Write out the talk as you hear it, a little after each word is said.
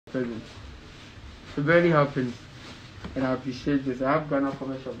present. It barely happened. And I appreciate this. I have Ghana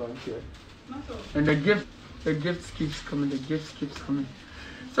Commercial Bank here. And the gifts keeps coming,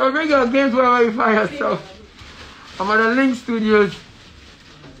 So bring your games wherever you find yourself. I'm at the Link Studios.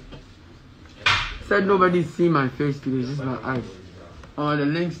 Said nobody see my face today, just my eyes. I'm at the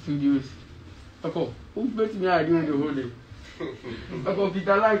Link Studios. Okay, who bet me I do the whole day? Okay,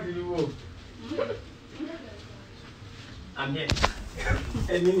 Peter Light to you. I'm here.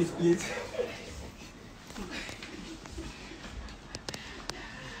 A minute, please.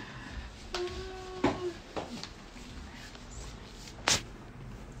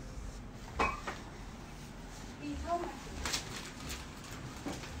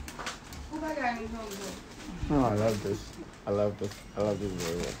 Oh, I love this. I love this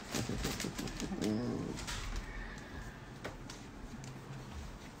very well.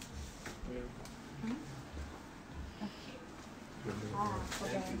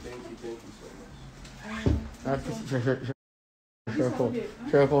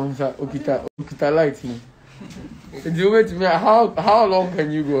 Okita light me. You wait me. How long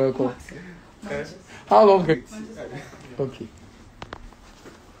can you go, Echo? How long can? Okay.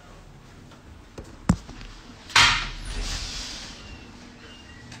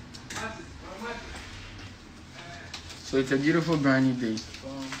 So it's a beautiful brand new day.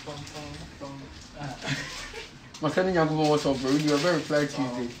 My son and what's up, bro? You are very fly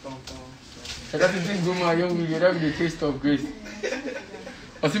Tuesday. That's the thing, my young you have the taste of grace.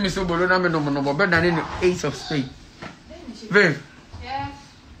 I see me so bologna, no, better than in the ace of spades. Babe,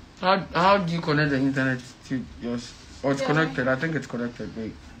 how do you connect the internet to yours? Or it's connected? I think it's connected,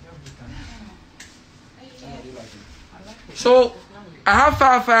 babe. So, I have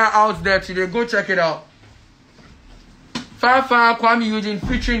Fire out there today. Go check it out. Fire Kuami Eugene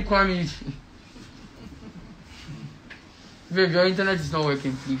featuring Kuami Eugene. Babe, your internet is not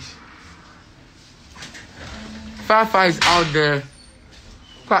working, please. Fire is out there.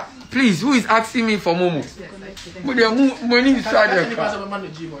 Please, who is asking me for Momo?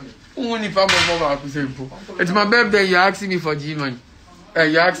 It's my birthday, you're asking me for G money.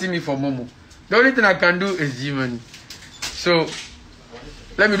 You're asking me for Momo. The only thing I can do is G money. So,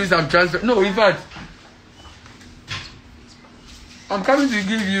 let me do some transfer. No, in fact, I'm coming to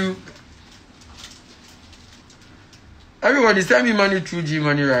give you. Everybody send me money through G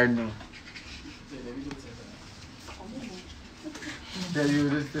money right now. Yeah,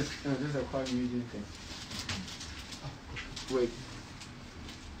 this is a quite using thing. Wait.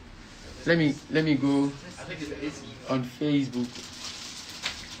 Let me go on Facebook.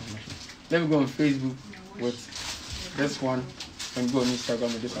 Let me go on Facebook with this one and go on Instagram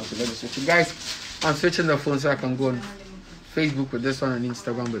with this one. So let me switch. So guys, I'm switching the phone so I can go on Facebook with this one and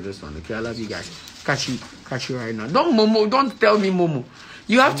Instagram with this one. Okay, I love you guys. Catch you right now. Don't tell me Momo.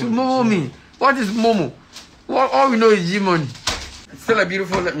 You have to Momo me. What is Momo? All we know is G-Money. It's still a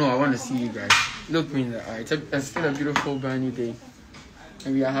beautiful, no, I want to see you guys. Look me in the eye. It's still a beautiful brand new day.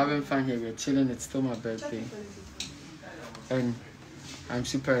 And we are having fun here. We're chilling. It's still my birthday. And I'm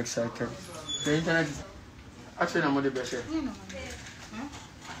super excited. The internet is actually I'm on the best here.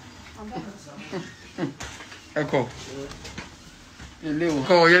 Echo. Your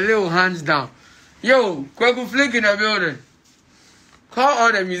little hands down. Yo, Kwaku Flick in the building. Call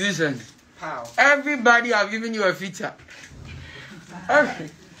all the musicians. How? Everybody have given you a feature.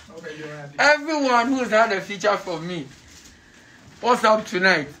 Everyone who's had a feature for me. What's up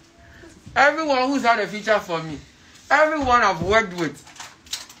tonight? Everyone who's had a feature for me. Everyone I've worked with.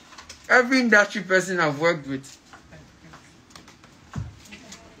 Every industry person I've worked with.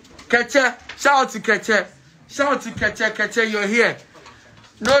 Keche, shout out to Keche. Shout out to Keche. Keche, you're here.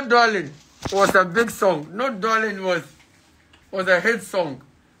 No Darling was a big song. No Darling was a hit song.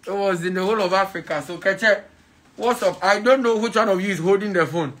 It was in the whole of Africa. So Keche, what's up? I don't know which one of you is holding the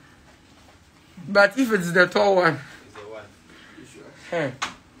phone. But if it's the tall one. It's the one. You sure? Hey.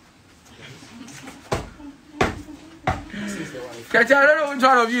 Keche, I don't know which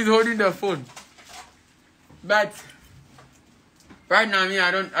one of you is holding the phone. But right now, me,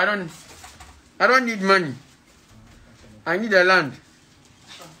 I don't need money. I need a land.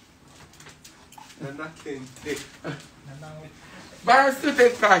 But I still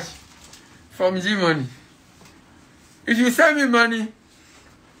take cash from G Money. If you send me money,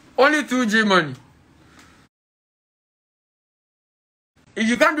 only through G Money. If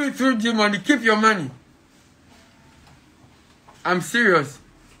you can't do it through G Money, keep your money. I'm serious.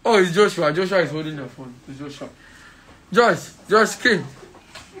 Oh, it's Joshua. Joshua is holding the phone. It's Joshua. Josh King.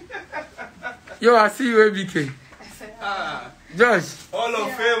 Yo, I see you, ABK. Josh. Hall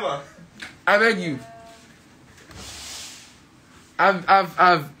of Famer. I beg you.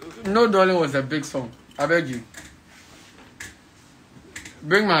 No Darling was a big song. I beg you.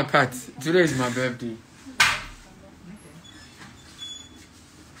 Bring my cat. Today is my birthday.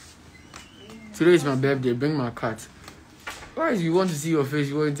 Today is my birthday. Bring my cat. Why is you want to see your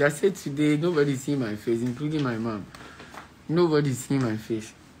face? I said today nobody see my face, including my mom. Nobody see my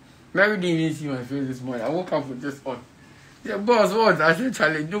face. Mary didn't even see my face this morning. I woke up with this on. He said, boss, what? I said,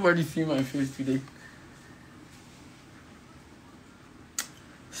 Charlie, nobody see my face today.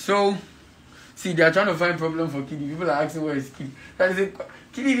 So, see, they are trying to find problem for Kitty. People are asking where is Kitty. I said,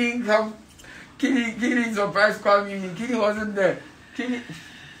 Kitty didn't come. Kitty surprised Kuami. Kitty wasn't there. Kitty.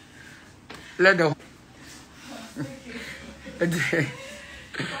 Let the.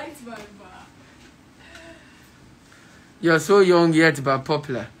 You're so young yet but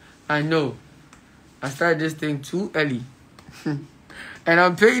popular. I know. I started this thing too early. And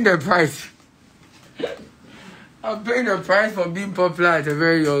I'm paying the price. I'm paying the price for being popular at a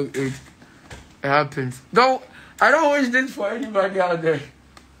very young age. It happens. I don't wish this for anybody out there.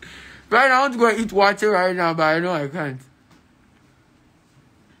 Right now, I want to go and eat water right now, but I know I can't.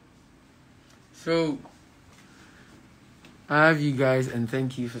 So, I love you guys and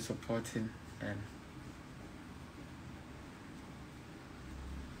thank you for supporting. And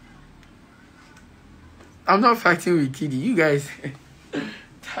I'm not fighting with Kiddy. You guys,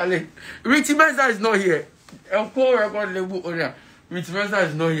 Charlie, Richie Mensa is not here. A co-record label owner. Richie Mensa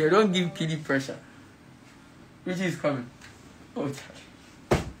is not here. Don't give Kiddy pressure. Richie is coming. Oh,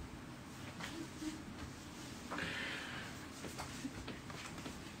 Charlie.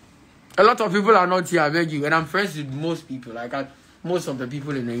 A lot of people are not here, I beg you. And I'm friends with most people. Like most of the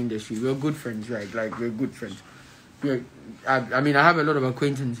people in the industry. We're good friends, right? Like, we're good friends. I mean, I have a lot of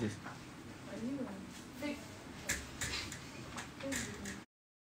acquaintances.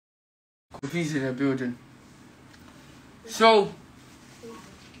 He's in the building. So,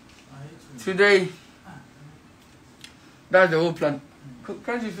 today, that's the whole plan.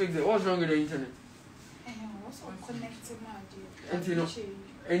 Can't you fix it? What's wrong with the internet?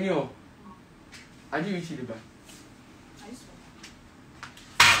 Anyhow, I didn't reach the back.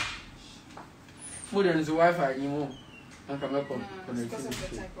 More than the Wi-Fi, you know. I can make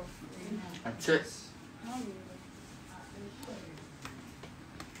connectivity. I check.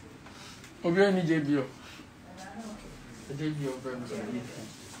 Obi any JBO. JBO very much.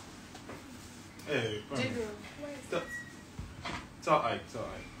 Hey, tell Ike.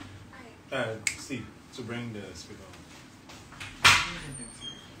 Steve, to bring the speaker.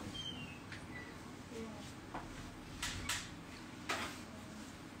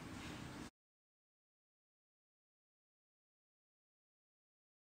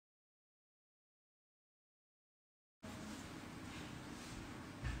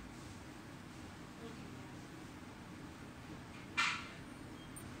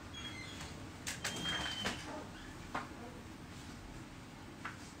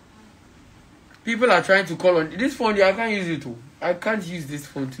 People are trying to call on this phone. I can't use it too. I can't use this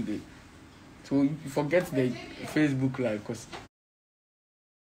phone today. So you forget the Facebook live because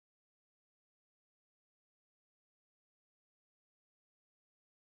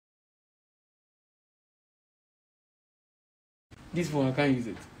this phone I can't use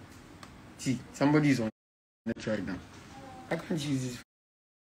it. See, somebody is on it right now. I can't use this phone.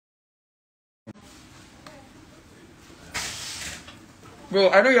 Bro,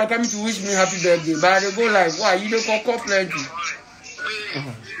 I know you're coming to wish me happy birthday, but I go like, why? You don't call plenty.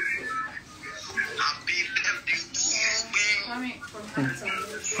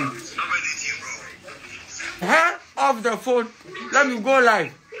 Huh? Off the phone. Let me go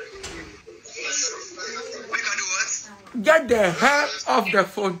live. Get the hell off the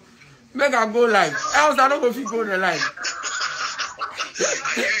phone. Make her go live. Else I don't know if you go to live.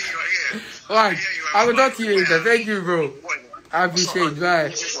 Right. I will talk to you later. Thank you, bro. I appreciate it.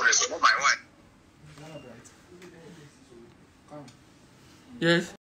 Bye. Yes.